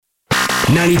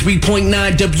93.9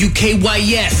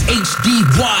 WKYS, HD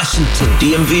Washington.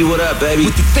 DMV, what up, baby?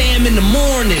 With the fam in the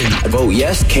morning. Vote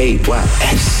yes,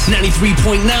 KYS.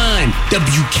 93.9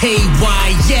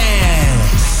 WKYS.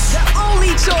 The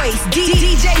only choice,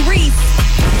 DJ Reese.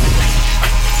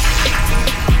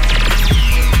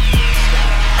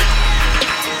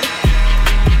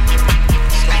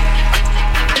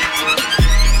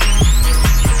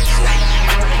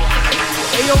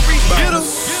 Hey, yo, Reese, get him.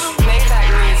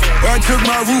 I took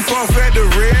my roof off at the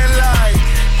red light.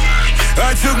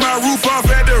 I took my roof off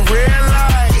at the red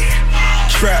light.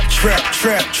 Trap, trap,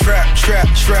 trap, trap, trap,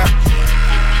 trap.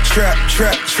 Trap,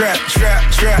 trap, trap,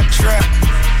 trap, trap, trap.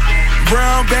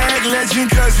 Brown bag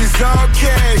legend cause it's all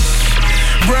cash.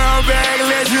 Brown bag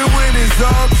legend when it's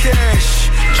all cash.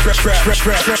 Trap, trap,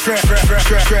 trap, trap, trap, trap,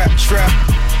 trap, trap, trap.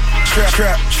 Trap,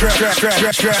 trap, trap,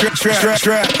 trap, trap, trap, trap,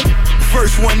 trap.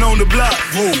 First one on the block.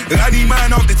 I need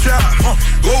mine off the top.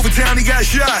 Over town he got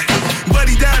shot, but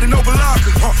he died in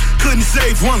Opa-locka. Couldn't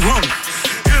save one lung.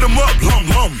 Hit him up,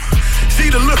 lum. See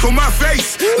the look on my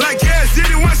face, like yes,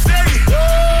 anyone say?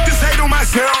 This hate on my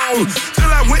sound,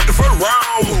 till I went the first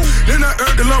round. Then I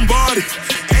earned the Lombardi.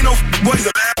 Ain't no boys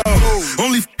allowed.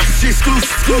 Only she exclusive.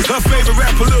 Her favorite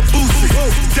rapper, Lil Boosie.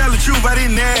 Tell the truth, I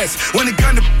didn't ask. When it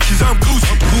gun to bitches, I'm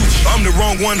Gucci. I'm the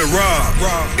wrong one to rob.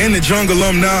 In the jungle,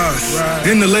 I'm Nas.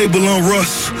 In the label, I'm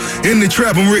Russ. In the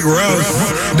trap, I'm Rick Ross.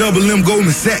 Double M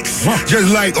Goldman Sachs. Just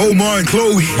like Omar and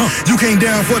Chloe. You came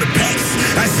down for the packs.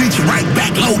 I sent you right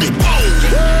back loaded.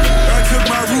 I took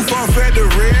my roof off at the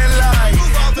red light.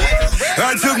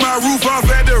 I took my roof off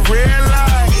at the red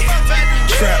light.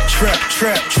 Trap, trap,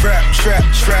 trap, trap, trap,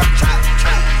 trap.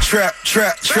 Trap,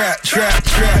 trap, trap, trap,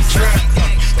 trap, trap.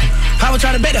 I was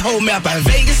trying to bet the whole map out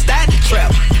Vegas, start the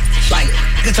trap. Like,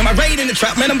 good time I raid in the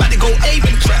trap, man, I'm about to go ape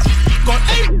in the trap. Going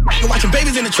ape, watching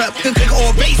babies in the trap, cook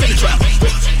all bass in the trap.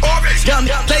 Young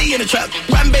play in the trap,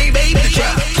 run baby in the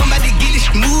trap. I'm about to get this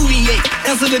movie,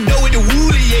 yeah. Answer the door with the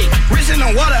woolly, yeah. Racing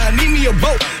on water, I need me a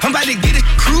boat. I'm about to get it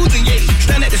cruising, yeah.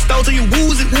 Stand at the stove till you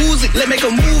wooze it. Let make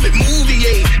a movie,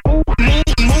 yeah.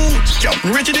 Move, jump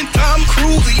richer than Tom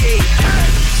Cruise, yeah.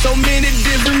 So many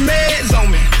different meds on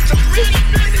me.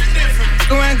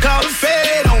 Go and call the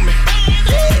Fed on me.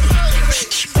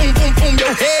 Boom, boom, boom,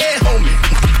 your head, homie.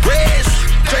 Reds,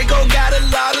 Draco got a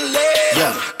lot of legs.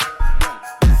 Yeah.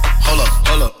 Hold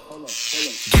up.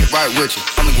 Get right with you.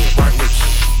 I'ma get right with you.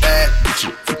 Bad with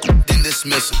you. Then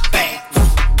dismiss it. Bang.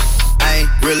 I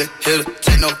ain't really here to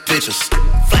take no pictures.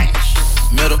 Flash.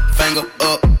 Middle finger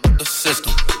up the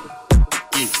system.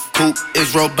 Yeah. Poop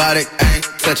is robotic. I ain't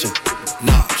touching.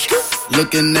 Nah.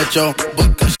 Looking at your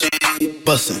book, cause she ain't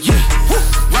bustin'. Yeah.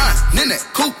 Riding in that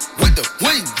coupe with the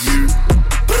wings.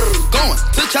 Going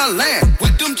to Thailand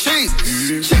with them chains.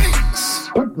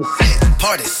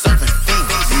 Party serving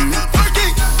fiends.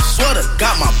 Sweater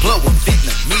got my blood with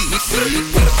Vietnamese.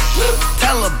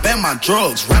 Taliban my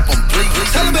drugs, rap on bleed.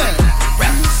 Taliban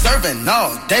rap serving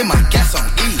all day, my gas on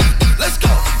E. Let's go.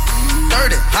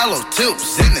 30 hollow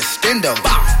tips in the stendo.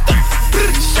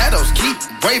 Shadows keep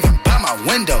waving by my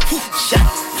window.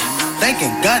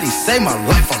 Thanking God he saved my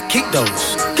life on kick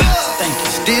those. Thank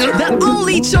you still. The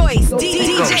only choice,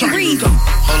 DJ Reese.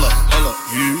 Hold up.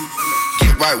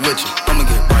 Get right with you. I'ma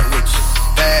get right with you.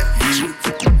 Bad with you.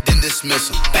 Then dismiss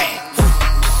him. Bang.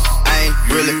 I ain't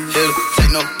really here to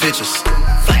take no pictures.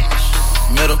 Flash.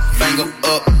 Middle finger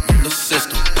up the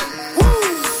system.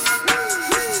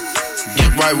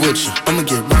 Get right with you. I'ma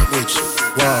get right with you.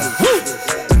 Wow.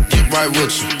 Right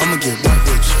with you, I'ma get right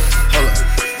with you. Hold up,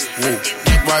 woo.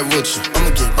 Get right with you, I'ma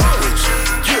get right with you.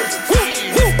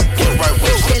 Get right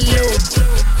with you. Hello,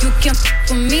 you can f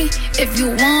with me if you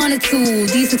wanted to.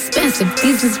 These expensive,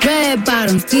 these is red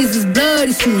bottoms, these is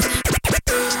bloody shoes.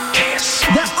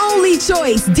 The only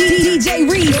choice, DJ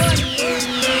Reese.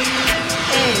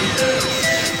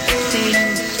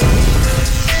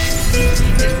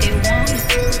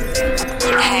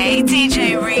 Hey,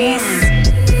 DJ Reese.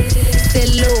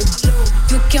 Hello.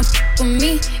 You can f with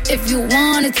me if you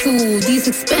wanted to. These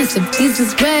expensive, these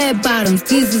is red bottoms,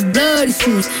 these is bloody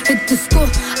shoes. Hit the school,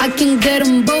 I can get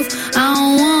them both. I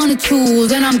don't wanna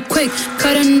choose, and I'm quick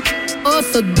cutting off,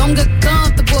 so don't get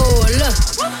comfortable. Look,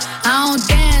 I don't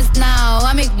dance now,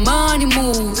 I make money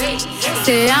move.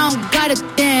 Say I don't gotta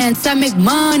dance, I make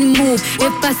money move.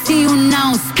 If I see you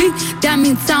now speak, that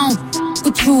means I don't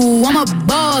with you. I'm a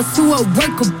boss, you a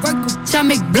worker. I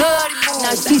make bloody moves.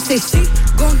 Now she say she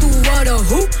gon' do what or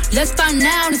who? Let's find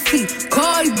out and see.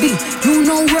 Cardi B, you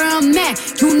know where I'm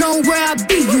at, you know where I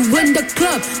be. You in the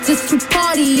club just to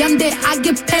party, I'm there, I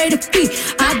get paid a fee.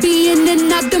 I be in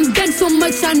and out them bands so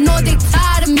much, I know they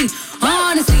tired of me.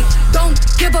 Honestly, don't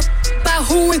give a about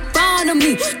who in front of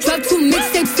me. Dropped 2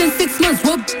 mixtapes in 6 months.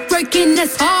 What breaking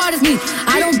as hard as me?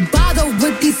 I don't bother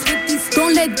with these.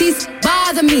 Don't let these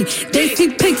bother me. They see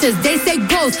pictures, they say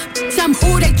ghosts. I'm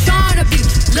who they tryna be.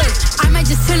 Look, I might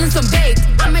just chill in some babe.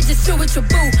 I might just chill with your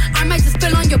boo. I might just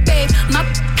spill on your babe. My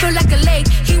feel like a lake.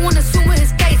 He wanna swim with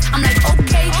his face. I'm like,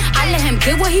 okay. I let him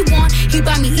get what he want. He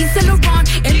buy me East and Laurent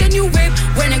and the new whip.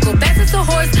 When it go back as a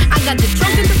horse, I got the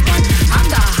trunk in the front. I'm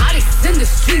the hottest in the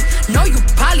street. Know you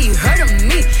probably heard of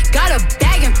me. Got a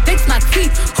bag and fix my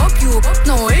teeth. Hope you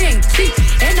know it ain't cheap.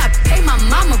 And I pay my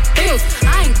mama bills.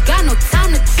 I ain't got no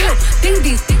time to chill. Think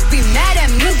these be mad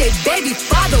at me. They baby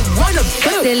father wanna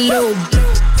build. Say, little,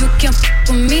 you can f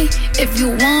with me if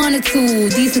you wanted to.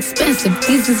 These expensive,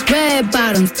 these is red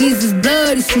bottoms, these is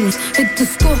bloody shoes. Hit the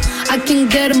school, I can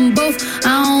get them both.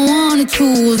 I don't wanna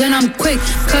choose, and I'm quick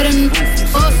cutting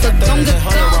off, so don't get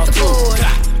comfortable.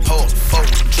 Hold, fold,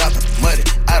 dropping money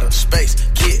out of space.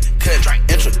 Kid, cut,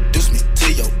 introduce me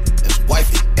to your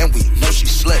wifey, and we know she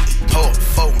slutty. Hold,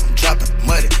 fold, dropping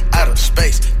money out of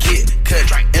space. Kid, cut,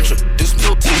 introduce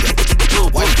me to your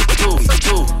wifey.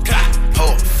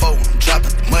 Hold, fold,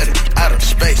 dropping money out of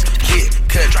space. Kid,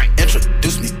 cut,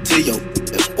 introduce me to your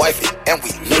wifey, and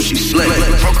we know she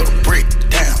slutty. Broke a brick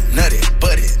down, nutty,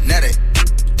 buddy, nutty.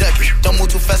 Don't move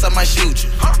too fast, I might shoot you.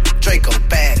 Draco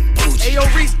bad and bougie.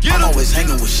 I'm always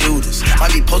hanging with shooters.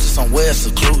 Might be posted somewhere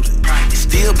secluded.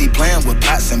 Still be playing with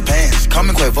pots and pans. Call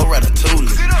me Quavo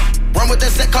Ratatouille. Run with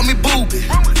that set, call me Booby.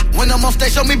 When I'm on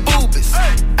stage, show me boobies.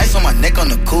 Ice on my neck on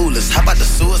the coolest. How about the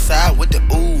suicide with the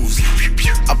ooze?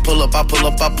 I pull up, I pull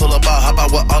up, I pull up. I hop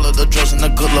out with all of the drugs and the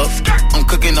good luck. I'm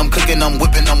cooking, I'm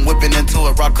whipping into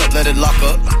a rock up, let it lock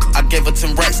up. I gave her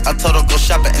 10 racks, I told her go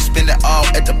shopping and spend it all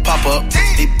at the pop-up.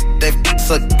 They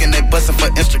suckin', they bustin' for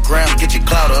Instagram, get your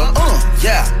clout up.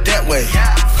 Yeah, that way.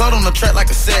 Float on the track like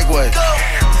a Segway.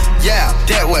 Yeah,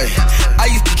 that way. I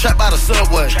used to trap by the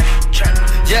subway.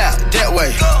 Yeah, that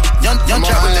way. Young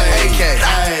trap with the AK.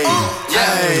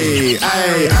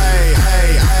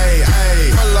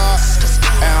 Pull up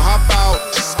and hop out.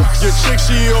 Your chick,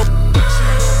 she up.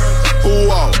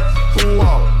 Whoa.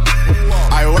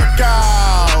 I work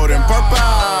out and pop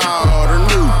out her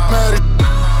new medic.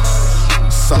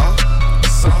 So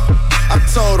I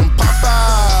told him pop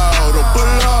out or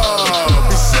pull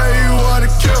up. He say he wanna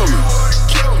kill me.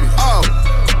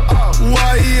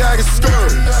 Why he actin' scurry?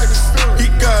 He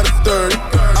got a 30.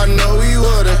 I know he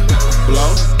wouldn't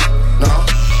blow. No,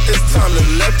 it's time to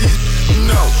let these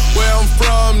know where I'm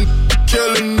from.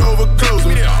 Killing over clothes.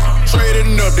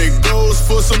 Trading up their goals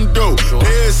for some dough.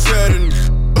 They're setting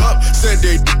up, said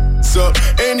they up.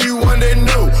 Anyone they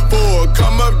know for a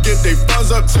come up, get they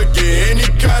funds up to get any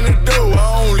kind of dough.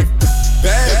 I only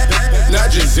bad, not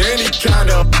just any kind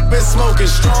of. Been smoking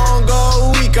strong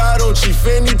all week. I don't chief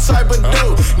any type of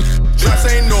dough. Drops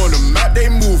ain't on the map, they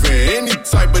moving any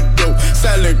type of dough.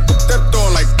 Selling stepped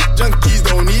on like junkies,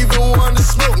 don't even wanna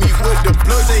smoke me with the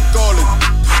bloods they call it.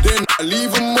 Then I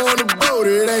leave them on the boat.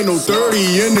 It ain't no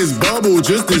 30 in this bubble,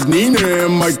 just as Nina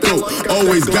in my throat.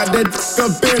 Always got that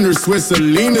up in her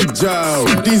Swissalina job.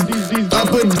 These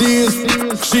upper D's,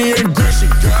 she ain't great, she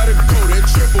gotta go. That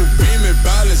triple beaming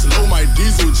balance low, my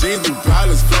diesel jeans do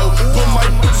balance flow. Put my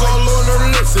boots all on her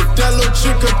lips, if that little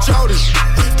chick a childish.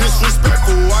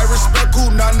 Disrespectful, I respect who,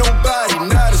 not nobody,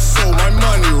 not a soul. My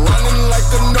money running like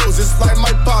a nose, it's like my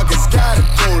pockets gotta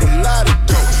go. A lot of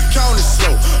dough, count it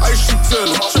slow. I shoot till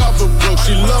the chopper broke.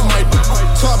 She love my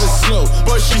top is slow,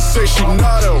 but she say she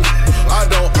not out. I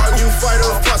don't argue, fight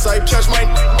or fuss. I catch my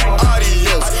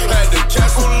adios. Had to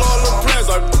cancel all the plans.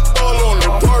 I all on the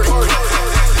party.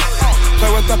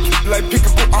 Play with that like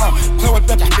peekaboo, play with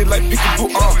that like peekaboo,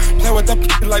 play with that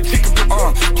like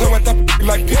peekaboo, play with that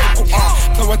like peekaboo,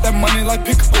 play with that money like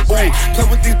peekaboo, play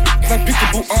with these like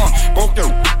peekaboo, okay.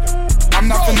 I'm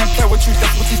not finna play with you,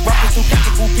 that's what these rappers do.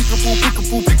 Peekaboo, peekaboo,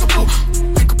 peekaboo, peekaboo,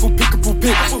 peekaboo, peekaboo,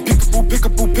 peekaboo,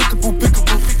 peekaboo, peekaboo,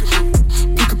 peekaboo,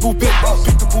 peekaboo,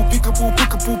 peekaboo, peekaboo,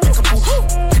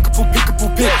 peekaboo, peekaboo,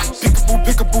 peekaboo,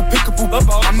 peekaboo, peekaboo.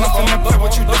 I'm not finna play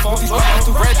with you, that's what these rappers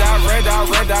do. Red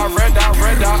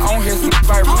eye, on his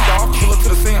like Rudolph. Pull up to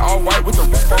the scene all white with the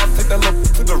roof off. Take that little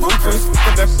to the roofers.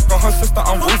 Put that on her sister,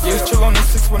 I'm ruthless. Chill on the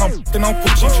 6 when I'm f***ing on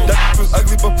Poochie. That was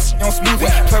ugly, but you on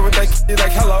smoothie. Play with that kid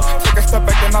like hello. Take a step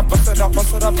back, then I bust it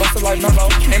like mellow.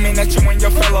 Aiming at you and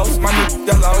your fellows. My new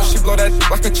yellow, she blow that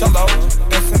like a cello.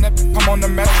 Dancing that, I'm on the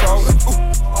metro.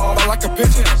 I like a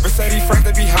pigeon. Mercedes Frank,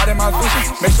 they be hot in my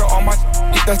vision. Make sure all my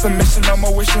eat, that's the mission. No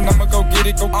more wishing, I'ma go get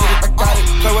it, I got it.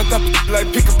 Play with that like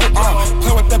peekaboo,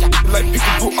 play with that like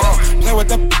peekaboo, play with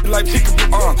that like peekaboo,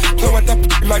 play with that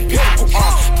like peekaboo,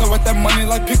 play with that money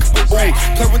like peekaboo, play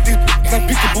with these like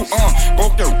peekaboo,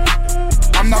 go.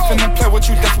 I'm not finna play with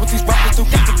you, that's what these rappers do.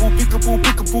 Peekaboo, peekaboo,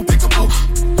 peekaboo, peekaboo.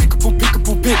 Peekaboo,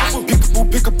 peekaboo, peekaboo, peekaboo,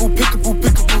 peekaboo, peekaboo,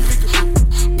 peekaboo.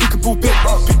 Peekaboo,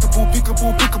 peekaboo, peekaboo,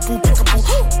 peekaboo, peekaboo, peekaboo.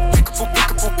 Peekaboo,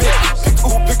 peekaboo,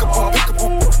 peekaboo, peekaboo, peekaboo.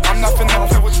 I'm not finna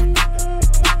play with you.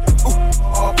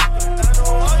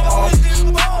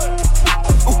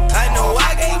 I know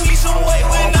I gave me some weight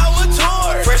when I was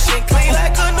torn. Fresh and clean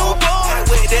like a newborn. I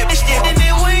wear that bitch and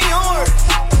it went yours.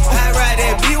 I ride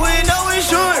that beat with no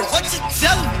insurance. What you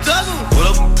tell them, Double? Pull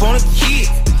up on a kid.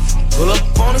 Pull up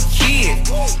on a kid.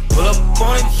 Pull up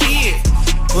on a kid.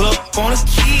 Pull up on a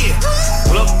kid.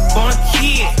 Pull up on a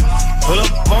kid. Pull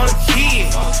up on a kid.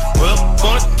 Pull up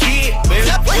on a kid, baby.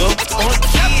 Pull up on a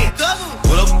kid.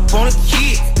 Pull up on a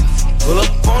kid. Pull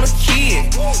up on a kid.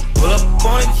 Pull up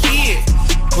on a kid.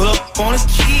 Pull up on a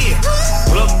kid.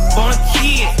 Pull up on a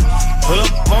kid. Pull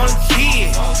up on a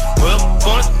kid. Pull up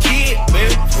on a kid,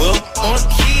 baby. Pull up on a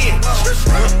kid.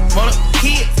 Pull up on a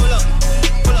kid. Pull up.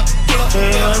 Pull up.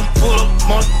 Pull up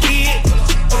on a kid.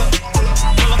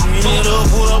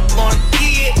 Pull up on a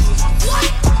kid.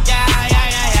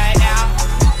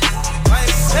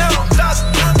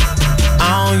 I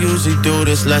don't usually do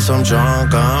this unless I'm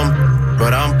drunk,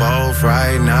 but I'm both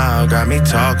right now. Got me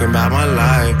talking about my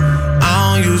life.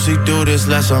 I don't usually do this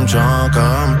unless I'm drunk,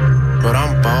 but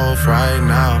I'm both right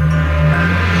now.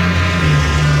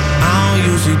 I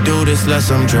don't usually do this unless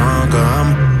I'm drunk,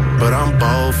 but I'm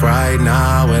both right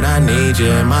now, and I need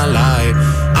you in my life.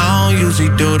 I don't usually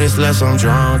do this unless I'm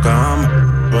drunk,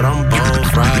 but I'm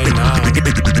both right now.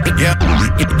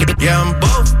 Yeah, I'm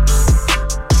both.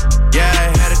 Yeah,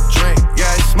 I had a drink, yeah,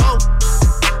 I smoke.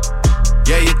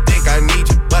 Yeah, you think I need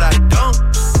you, but I don't.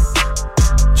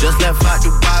 Just left out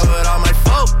Dubai with all my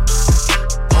folk.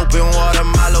 Open water,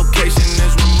 my location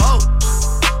is remote.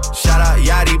 Shout out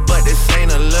Yachty, but this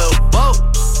ain't a little boat.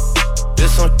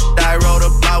 This some I wrote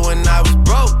about when I was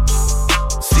broke.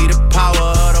 See, the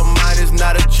power of the mind is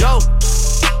not a joke.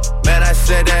 Man, I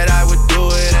said that I would do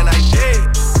it and I did.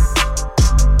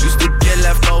 Used to get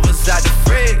leftovers out the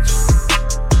fridge.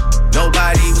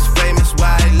 Nobody was famous where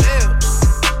I live.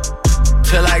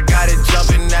 Till I got it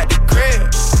jumping at the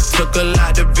crib. Took a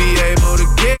lot to be able to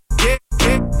get.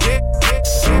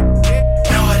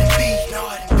 Know how to be, know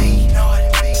how to be, know how to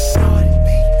be, know how to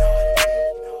be.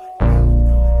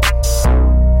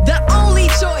 The only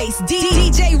choice,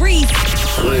 DJ Reese.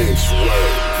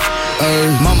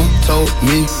 Mama told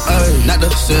me not to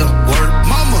sell word.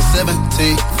 Mama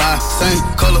 17, 5, same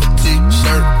color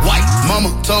t-shirt, white. Mama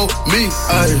told me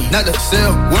not to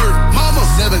sell word. Mama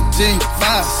 17,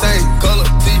 5, same color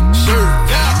t-shirt.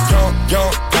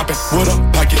 Young, poppin' with a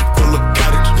pocket full of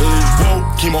cottage. Whoa,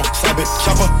 chemo, sabit,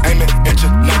 chopper, aiming at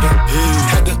your noggin.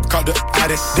 Had to call the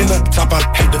addict, then the top, I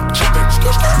had to chop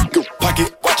it.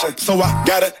 Pocket watchin', so I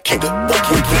gotta keep the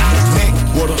working. Neck,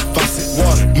 water, faucet,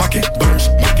 water, mocking, birds,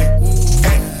 mocking.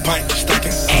 Pint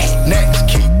stacking, next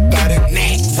keep biting,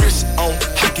 wrist on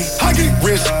hockey,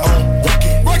 wrist on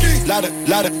rocky,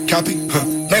 lotta copy,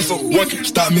 name so working,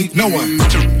 stop me, no one,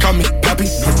 call me Poppy,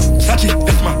 Sachi,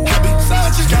 that's my hobby,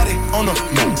 Sachi, got it on the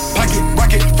move, pocket,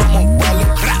 rocket from a wallet,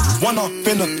 one off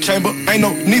in the chamber, ain't no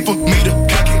need for me to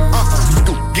cock it,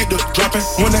 get the dropping,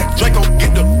 when that Draco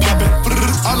get the popping,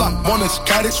 all I want is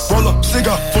cottage, roll up,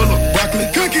 cigar full of broccoli,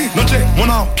 cookie, no check,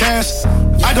 one off cash,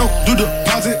 I don't do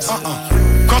deposits,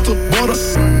 cross the border,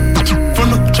 from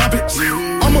the tropics.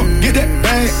 I'ma get that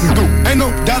bag, go. Ain't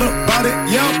no doubt about it,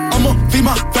 yeah. I'ma feed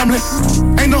my family,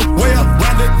 ain't no way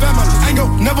around it. Family, ain't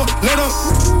gon' never let up.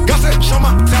 Got to show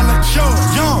my talent, show.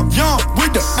 Young,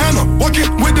 with the Anna,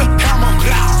 walking with the hammer.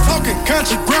 Talking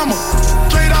country grammar,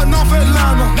 straight out North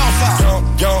Atlanta. Northside.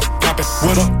 Young, poppin'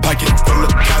 with a pocket full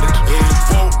of cottage.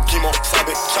 Whoa, chemo,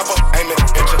 sabit, chopper, aiming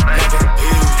at your noggin.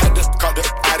 Had to call the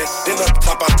addict, then the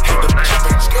top, I had to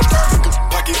chop it.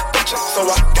 So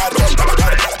I got it.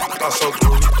 I'm so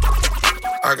groovy.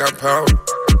 I got power.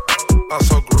 I'm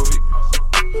so groovy.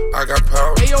 I got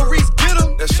power. Hey, yo, Reese, get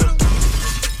him. That's you.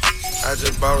 I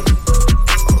just bought it.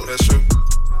 Oh, that's you.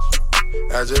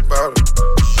 I just bought it.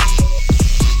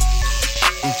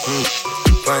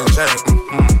 Plain Jane.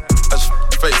 That's your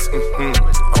face. I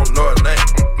don't know her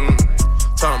name.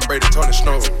 Tom Brady, Tony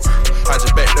Snow. I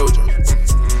just backdoored you.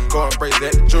 Go and break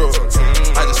that drug.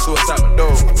 I just suicide my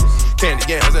door. Candy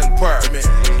yams in the apartment.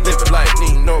 Living life,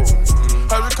 need no.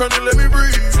 I just couldn't let me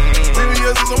breathe.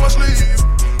 VVS is on my sleeve.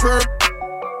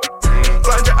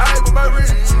 Blind your eye with my ring.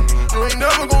 You ain't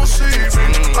never gonna see me.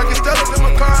 Like it's Stella in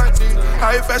my car.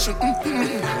 High fashion.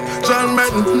 John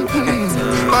Madden.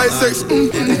 Bisex.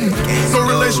 No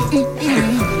relation.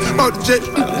 Bought the jet.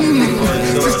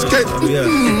 60K.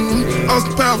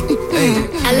 Austin Powell.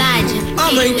 Elijah.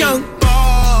 I'm a young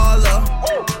baller.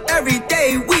 Every day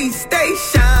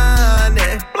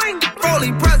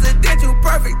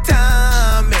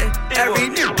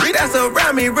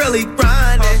around me really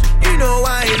grinding. You know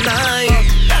I ain't lying.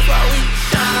 That's why we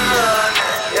shining.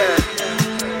 Yeah.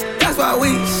 That's why we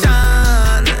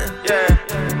shining. Yeah.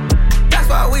 That's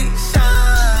why we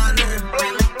shining.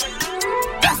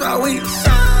 That's why we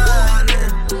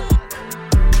shining.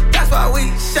 That's why we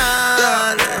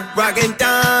shining. Rockin'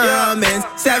 diamonds,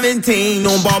 17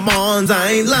 on bonbons,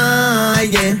 I ain't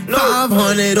lying.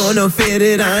 500 on the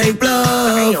fitted, I ain't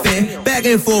bluffing. Back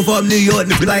and forth up New York,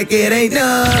 like it ain't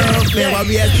nothing. While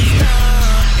we at the top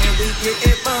and we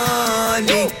getting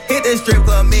money, hit the strip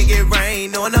club, make it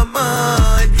rain on a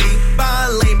Monday.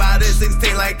 Ballin' by the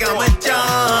 16 like I'm a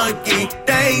junkie.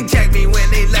 They ain't check me when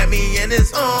they let me in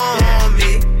this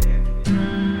army.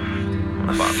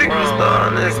 Superstar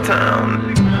in this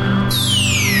town.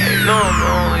 They know I'm the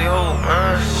only hope,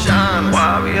 man. Shine,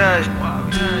 YBS.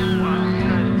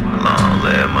 Long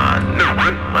live my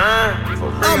nigga, man.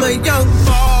 I'm a young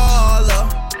baller.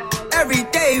 Every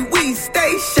day we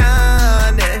stay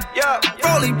shining.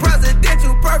 Rolling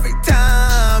presidential, perfect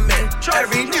timing.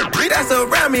 Every nigga that's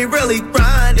around me really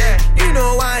grinding. You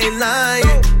know I ain't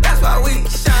lying. That's why we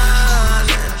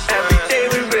shining. Every day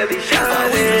we really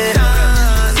shining.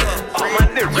 All my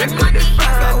niggas really shining.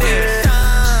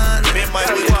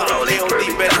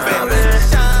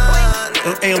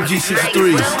 AMG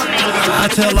 63s. I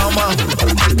tell all my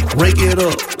rake it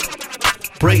up,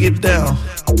 break it down,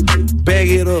 bag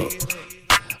it up,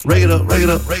 rake it up, rake it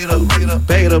up, rake it up, rake it up,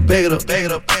 bag it up, bag it up, bag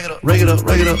it up, bag it up, rake it up,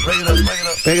 rake it up, rake it up, bag it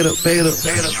up, bag it up, bag it up,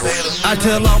 bag it up. I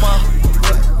tell all my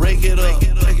rake it up,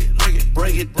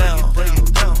 break it down, bag it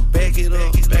up, bag it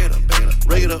up,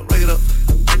 rake it up, rake it up,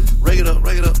 rake it up,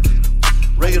 rake it up,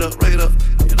 rake it up, rake it up.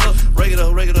 Rake it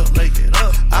up, rake it up, rake it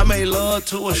up. I made love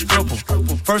to a stripper.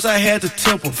 First I had to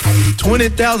tip her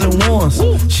 20,000 once.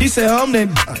 She said I'm that.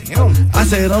 I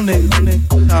said I'm that.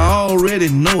 I already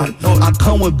know it. I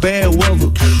come with bad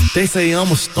weather. They say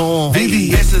I'm a storm.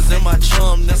 VVS is in my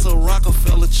chum. That's a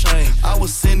Rockefeller chain. I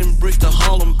was sending bricks to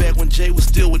Harlem back when Jay was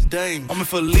still with Dame. I'm in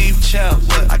for leave child.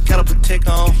 I gotta protect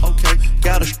on. Okay.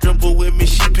 Got a stripper with me.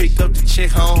 She picked up the check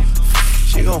home.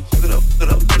 She gon' pick it up, pick it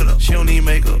up, pick it up. She don't need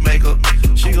makeup.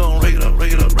 She gon' rake it up,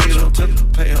 rake it up, rake it up.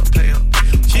 Pay up.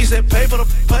 She said pay.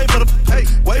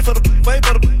 Wait for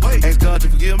the. Ask God to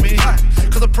forgive me.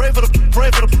 Cause I pray for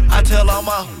the. I tell all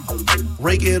my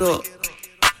rake it up,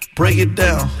 break it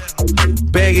down,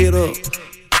 bag it up.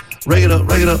 Rake it up,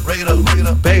 rake it up, rake it up, rake it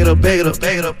up, bag it up, bag it up,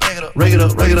 bag it up, bag it up, rake it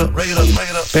up, rake it up, rake it up, bag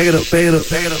it up, bag it up, bag it up,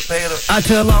 bag it up, bag it up. I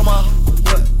tell all my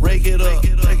rake it up,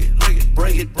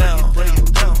 break it down, bag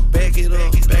it up, bag it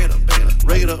up,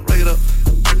 rake it up, rake it up,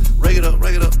 rake it up,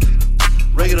 rake it up,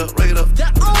 rake it up, rake it up. The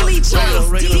only choice,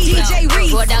 DJ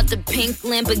Reese. Brought out the pink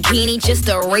Lamborghini, just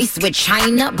a race with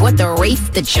China. Bought the race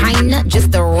to China,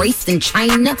 just a race in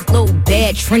China. Little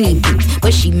bad Trini bitch,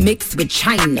 but she mixed with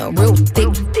China. Real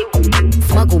thick,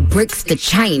 smuggle bricks to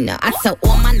China. I tell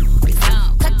all my niggas,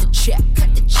 cut the check,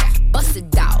 bust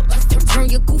it out. Turn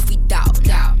your goofy down,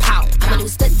 pow. I'ma do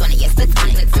splits on it, yeah, splits on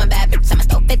it. I'm a bad bitch, I'ma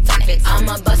throw bits on it.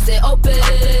 I'ma bust it open,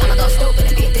 I'ma go stupid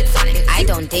and get bits on it. I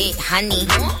don't date honey,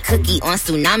 cookie on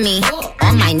tsunami.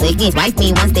 All my niggas wife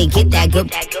me once they get that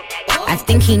good. I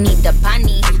think he need the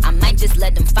bunny, I might just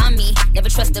let him find me. Never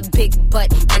trust a big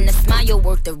butt and a smile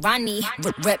worth the Ronnie.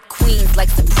 Rep queens like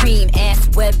Supreme, ass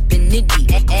web and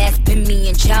nitty. Ass pin me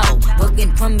and chow,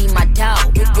 working from me my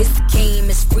dog. This game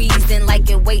is freezing like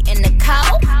it waiting a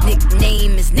cow.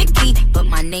 Nickname is Nikki, but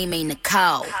my name ain't a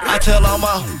cow. I tell all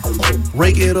my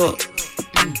rake it up,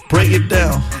 break it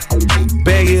down,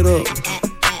 bag it up.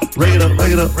 Rake it up,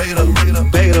 rake it up, rake it up, rake it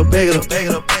up, bag it up, bag it up, bag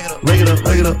it up, rake it up,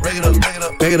 rake it up, rake it up, bag it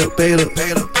up, bag it up, bag it up,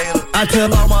 bag it up, bag it up. I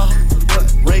tell all my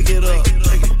rake it up,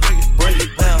 break it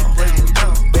down,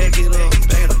 bag it up,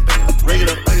 bag it up, rake it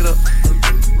up, rake it up, rake it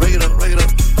up, rake it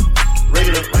up, rake it up, rake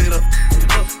it up,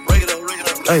 rake it up, rake it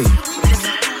up. Hey,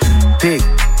 thick.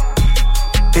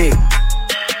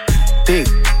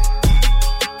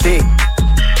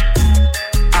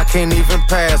 I can't even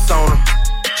pass on her.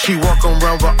 She walk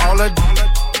around with all that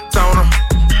on her.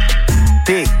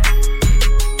 Thick.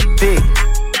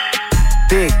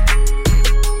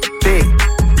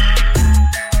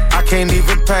 I can't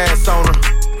even pass on her.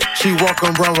 She walk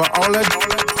around with all that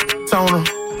on her.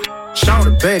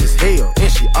 Shawty bad as hell,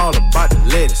 and she all about the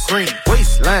lettuce. Green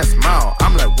waistline smile,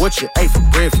 I'm like, what you ate for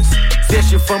breakfast? Said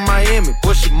she from Miami,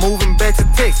 but she moving back to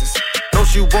Texas. Know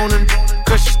she wantin',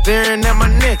 cause she staring at my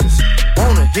necklace.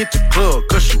 Wanna hit the club,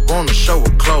 cause she wanna show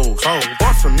her clothes.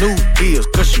 Bought some new heels,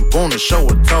 cause she wanna show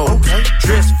her toes.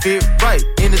 Dress fit right,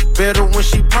 and it's better when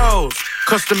she pose.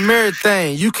 Customary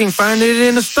thing, you can't find it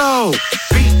in the store.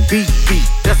 Beat,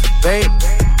 that's a bad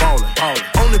ballin'.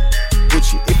 Only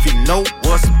with you if you know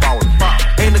what's ballin'.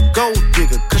 Ain't a gold digger,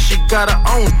 gotta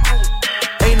own it.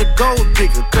 Ain't a gold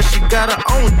digger, cause she gotta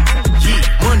own it. Yeah,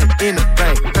 money in the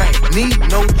bank, need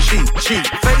no cheat.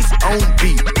 Face on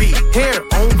beat, hair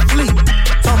on fleek.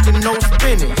 Talking no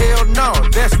spinning, hell no,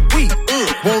 that's weak.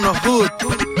 Want a hood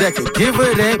that could give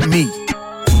her that meat.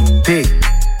 Dick.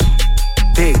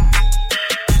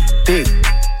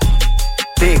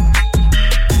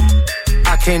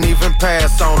 I can't even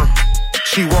pass on her.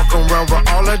 She walk around with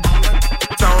all her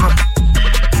on her.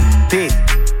 Dick.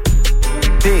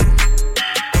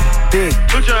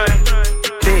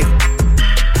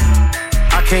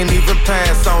 I can't even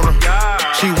pass on her.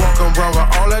 She walking around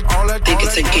with all that. Think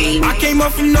it's a game. I came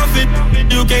up from nothing,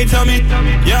 you can't tell me.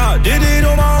 Yeah, did it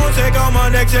on my own, check out my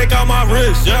neck, check out my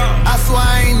wrist, yeah. I swear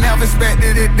I ain't never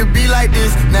expected it to be like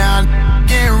this. Now I'm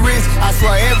getting rich, I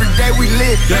swear every day we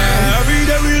lit. Yeah, every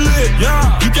day we lit,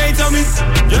 yeah. You can't tell me,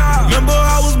 yeah. Remember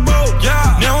I was broke,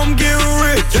 yeah. Now I'm getting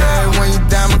rich, yeah. When you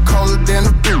diamond colder than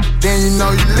a bitch, then you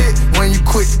know you lit. When you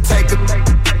quit to take a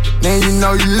then you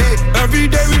know you lit. Every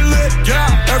day we lit,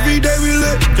 yeah. Every day we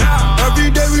lit, yeah. Every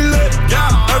day we lit,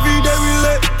 yeah. Every day we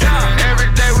lit, yeah.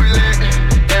 Every day we lit.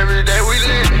 Every day we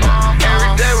lit.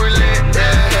 Every day we lit.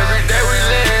 Yeah. Every day we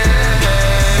lit.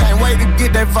 Can't wait to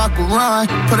get that vodka run.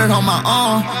 Put it on my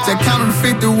arm. Just counted to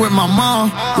 50 with my mom.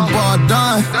 The ball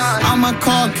done. All my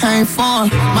car came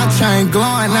from. My chain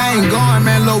glowing. I ain't going,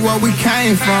 man. Look where we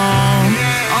came from.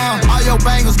 All your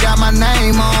bangles got my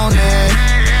name on it.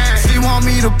 She want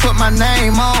me to put my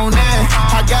name on it.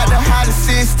 I got the hottest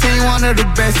 16, one of the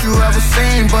best you ever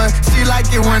seen. But she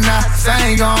like it when I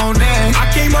sing on it. I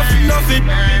came up from nothing,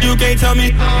 you can't tell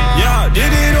me. Yeah, did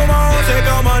it on my own, check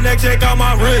out my neck, check out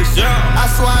my wrist, yeah.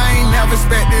 I swear I ain't never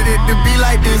expected it to be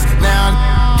like this. Now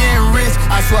I'm getting rich,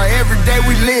 I swear every day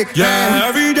we lit. Yeah,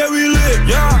 every day we lit,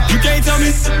 yeah. You can't tell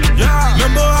me, yeah.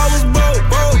 Remember I was broke,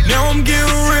 now I'm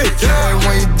getting rich, yeah.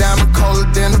 When you diamond colder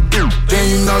than a bitch, then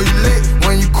you know you lit.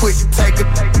 When you quit to take a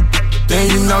then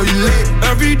you know you lit.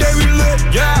 Every day we lit,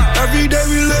 yeah. Every day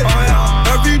we lit, oh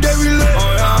yeah. Every day we lit,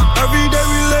 oh yeah. Every day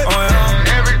we lit, oh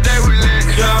yeah. Every day we lit,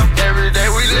 yeah. Every day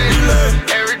we lit,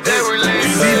 every day we lit.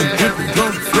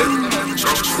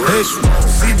 Hey,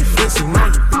 see me flexing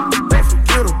on you, don't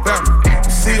forget about me.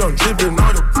 See I'm dripping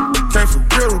on you, can't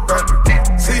forget about me.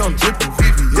 See I'm dripping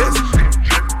VVS.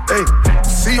 Hey,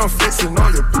 see I'm flexing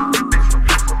on you.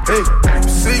 Hey,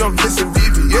 see I'm missing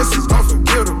VVS, don't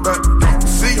forget about me.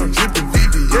 See I'm dripping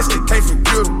VVS, they can't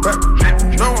forget about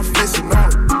me. No, I'm flexing on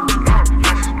it.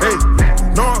 Hey,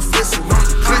 no, I'm flexing on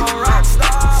the click.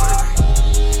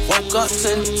 Woke up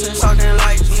to talking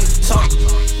like me, talk.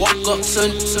 Woke up to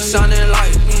sounding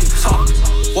like me, talk.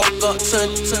 Woke up to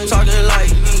talking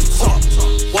like me, talk.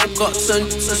 Woke up to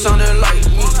sounding like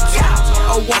me, talk.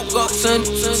 I woke up to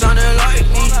sounding like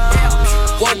me.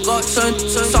 Woke up to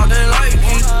talking like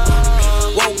me.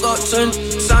 Woke up to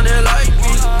sounding like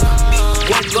me.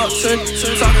 Woke up to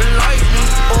talking like me.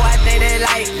 Oh, I think they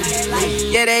like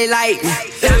me. Yeah, they like me.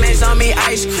 Diamonds on me,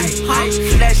 ice cream.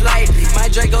 That's lightly. My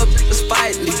Draco is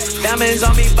spitely. Diamonds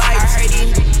on me, bite. I heard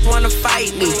these wanna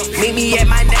fight me. Meet me at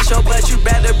my next show, but you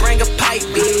better bring a pipe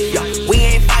me. We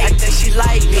ain't fighting. I think she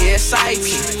like me, exciting.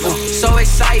 So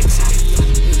excited.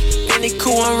 Penny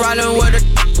cool, I'm riding with her.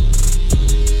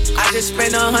 I just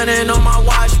spent 100 on my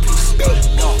watch piece.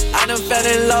 I done fell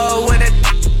in love with it.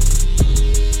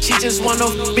 She just wanna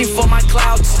be for my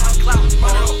clouds.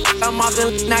 I'm off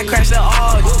the not crash the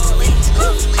all.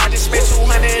 I just spent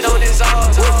 200 on this all.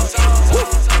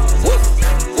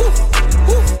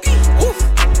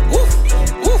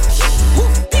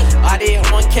 I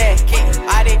did one cat,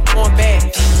 I did one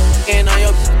bag. And on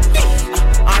your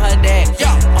on her dad.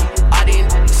 I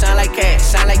didn't sound like cat,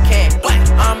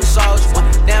 I'm a soldier.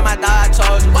 Damn, I thought I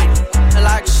told you.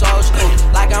 Like a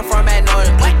soldier, like I'm from that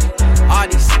northern. All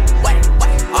these,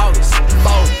 always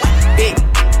fold. Big,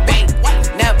 bang,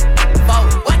 never fold.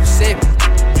 Sip,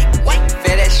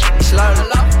 feel that shit slowly.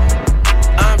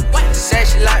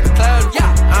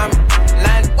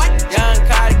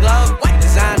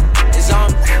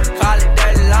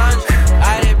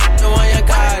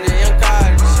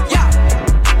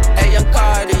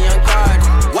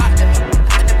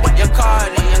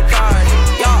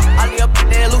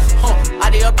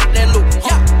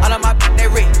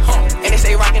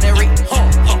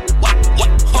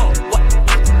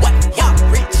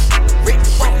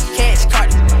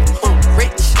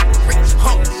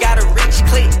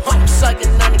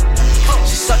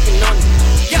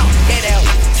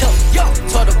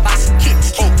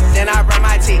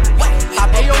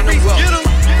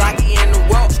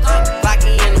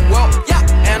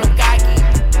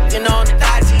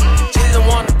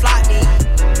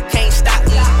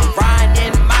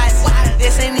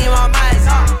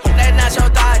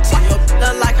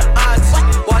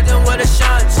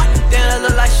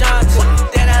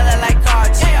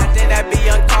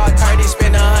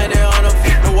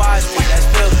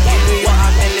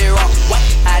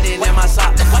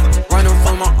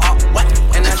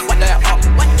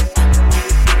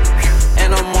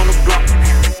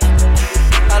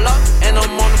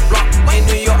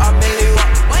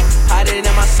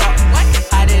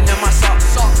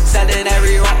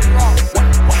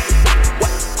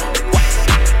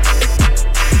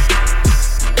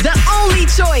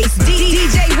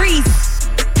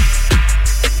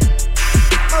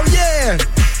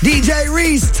 DJ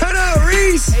Reese. Turn up,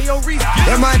 Reese. Hey, yo, Reese.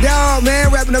 That's my dog,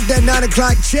 man. Wrapping up that 9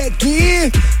 o'clock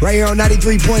check-in. Right here on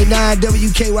 93.9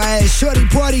 WKYS. Shorty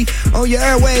Party on your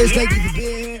airwaves. Thank you for